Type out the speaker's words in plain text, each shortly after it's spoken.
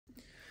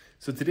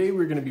So today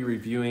we're going to be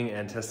reviewing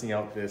and testing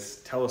out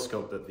this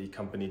telescope that the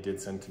company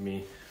did send to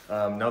me.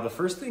 Now the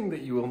first thing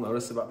that you will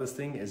notice about this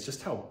thing is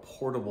just how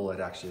portable it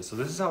actually is. So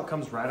this is how it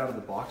comes right out of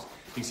the box.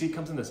 You can see it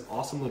comes in this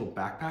awesome little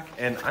backpack,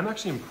 and I'm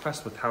actually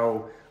impressed with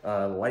how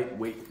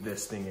lightweight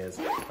this thing is.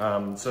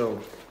 And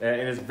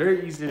it's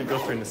very easy to go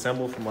through and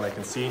assemble from what I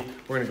can see.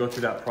 We're going to go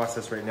through that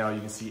process right now.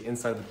 You can see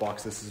inside the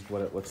box, this is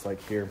what it looks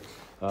like here.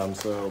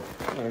 So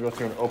I'm gonna go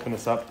through and open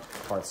this up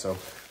apart. So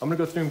I'm gonna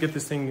go through and get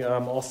this thing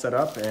all set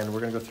up, and we're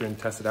gonna go through and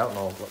test it out, and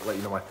I'll let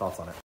you know my thoughts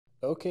on it.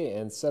 Okay,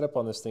 and setup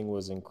on this thing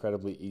was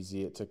incredibly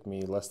easy. It took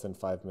me less than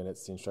 5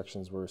 minutes. The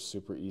instructions were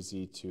super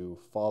easy to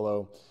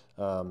follow.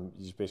 You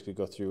just basically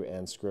go through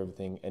and screw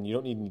everything, and you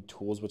don't need any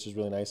tools, which is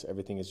really nice.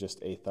 Everything is just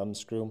a thumb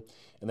screw.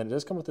 And then it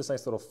does come with this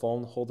nice little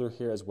phone holder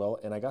here as well.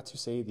 And I got to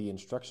say the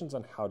instructions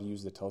on how to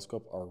use the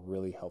telescope are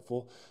really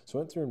helpful. So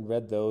I went through and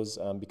read those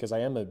because I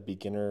am a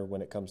beginner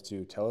when it comes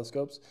to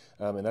telescopes.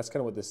 And that's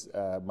kind of what this,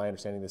 my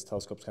understanding, this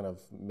telescope's kind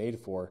of made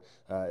for,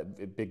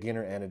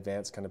 beginner and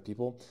advanced kind of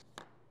people.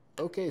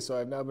 Okay, so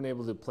I've now been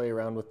able to play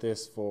around with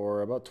this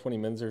for about 20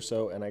 minutes or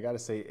so, and I gotta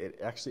say it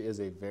actually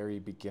is a very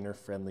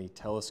beginner-friendly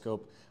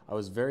telescope. I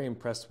was very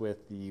impressed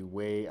with the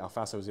way, how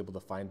fast I was able to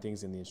find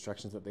things in the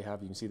instructions that they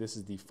have. You can see this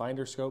is the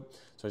finder scope,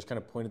 so I just kind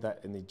of pointed that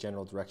in the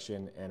general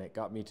direction, and it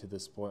got me to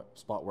this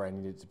spot where I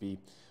needed to be.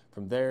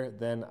 From there,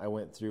 then I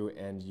went through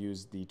and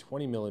used the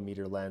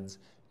 20mm lens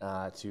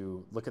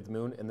to look at the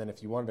moon, and then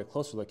if you wanted a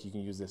closer look, you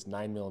can use this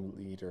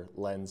 9mm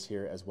lens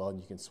here as well,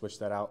 and you can switch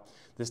that out.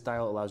 This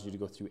dial allows you to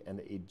go through and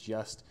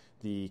adjust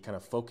the kind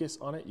of focus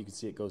on it. You can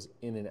see it goes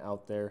in and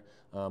out there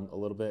a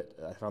little bit.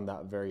 I found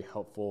that very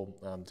helpful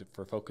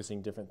for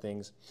focusing different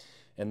things.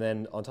 And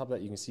then on top of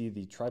that, you can see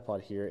the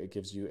tripod here. It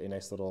gives you a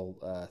nice little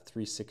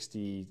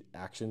 360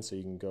 action, so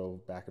you can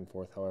go back and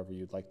forth however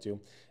you'd like to.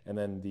 And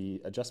then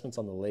the adjustments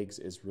on the legs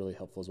is really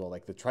helpful as well.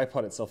 Like the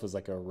tripod itself is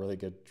like a really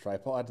good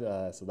tripod,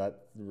 so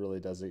that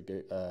really does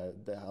it.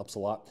 That helps a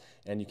lot.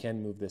 And you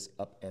can move this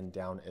up and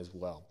down as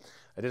well.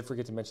 I did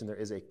forget to mention there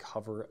is a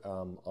cover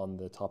on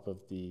the top of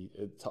the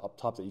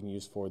top that you can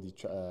use for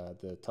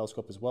the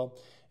telescope as well.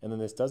 And then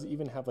this does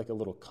even have like a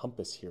little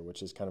compass here,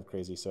 which is kind of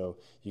crazy. So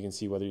you can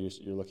see whether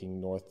you're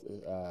looking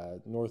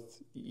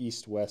north,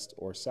 east, west,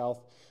 or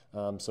south.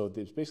 So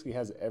this basically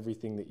has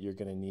everything that you're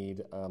going to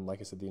need.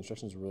 Like I said, the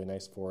instructions are really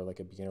nice for like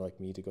a beginner like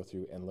me to go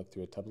through and look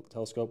through a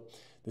telescope.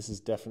 This is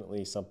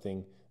definitely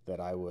something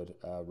that I would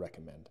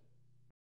recommend.